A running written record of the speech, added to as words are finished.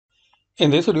In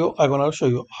this video, I'm gonna show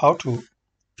you how to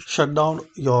shut down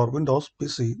your Windows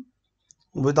PC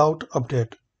without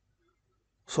update.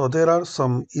 So there are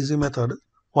some easy methods.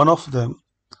 One of them,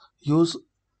 use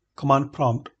command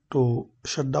prompt to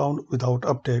shut down without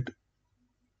update.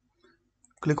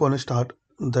 Click on start,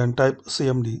 then type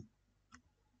cmd.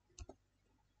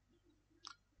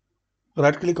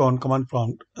 Right click on command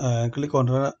prompt and click on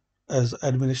run as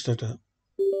administrator.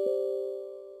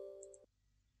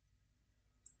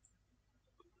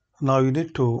 Now you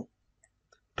need to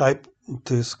type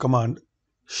this command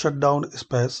shutdown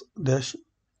space dash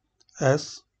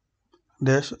s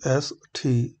dash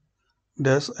st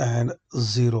dash and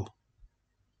 0.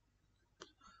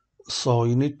 So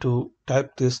you need to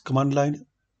type this command line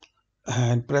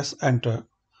and press enter.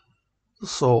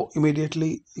 So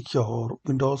immediately your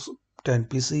Windows 10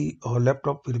 PC or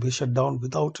laptop will be shut down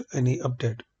without any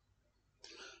update.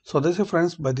 So this is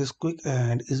friends by this quick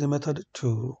and easy method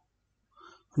to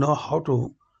know how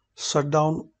to shut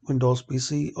down Windows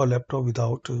PC or laptop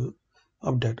without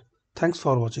update. Thanks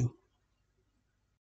for watching.